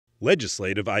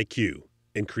Legislative IQ.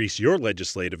 Increase your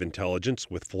legislative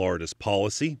intelligence with Florida's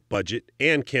policy, budget,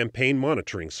 and campaign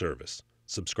monitoring service.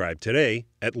 Subscribe today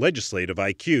at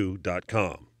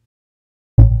legislativeiq.com.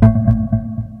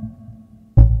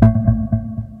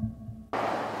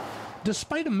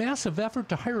 Despite a massive effort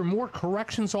to hire more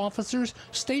corrections officers,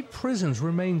 state prisons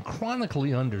remain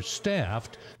chronically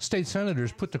understaffed. State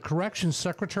senators put the corrections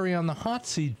secretary on the hot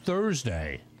seat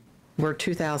Thursday. We're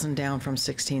 2,000 down from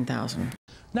 16,000.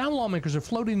 Now lawmakers are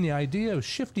floating the idea of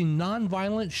shifting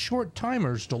nonviolent short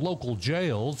timers to local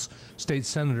jails. State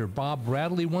Senator Bob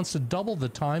Bradley wants to double the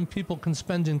time people can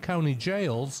spend in county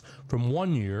jails from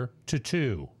 1 year to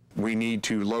 2. We need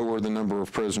to lower the number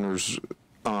of prisoners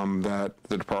that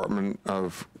the Department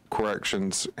of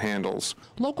Corrections handles.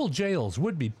 Local jails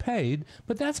would be paid,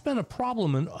 but that's been a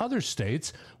problem in other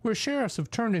states where sheriffs have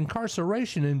turned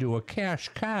incarceration into a cash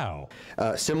cow.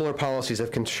 Similar policies have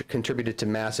contributed to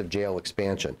massive jail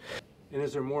expansion. And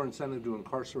is there more incentive to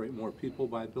incarcerate more people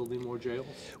by building more jails?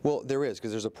 Well, there is,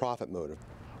 because there's a profit motive.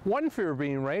 One fear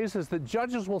being raised is that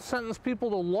judges will sentence people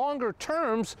to longer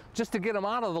terms just to get them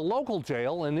out of the local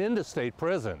jail and into state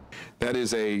prison. That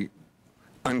is a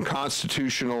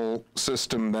unconstitutional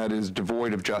system that is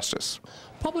devoid of justice.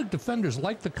 Public defenders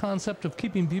like the concept of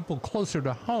keeping people closer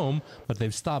to home, but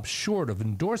they've stopped short of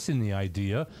endorsing the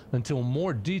idea until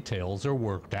more details are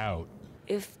worked out.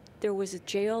 If there was a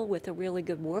jail with a really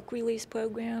good work release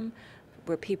program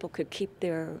where people could keep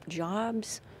their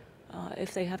jobs,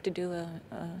 if they have to do a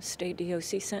state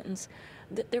DOC sentence,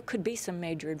 there could be some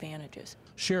major advantages.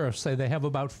 Sheriffs say they have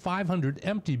about 500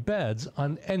 empty beds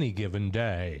on any given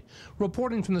day.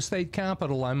 Reporting from the state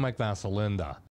capitol, I'm Mike Vasalinda.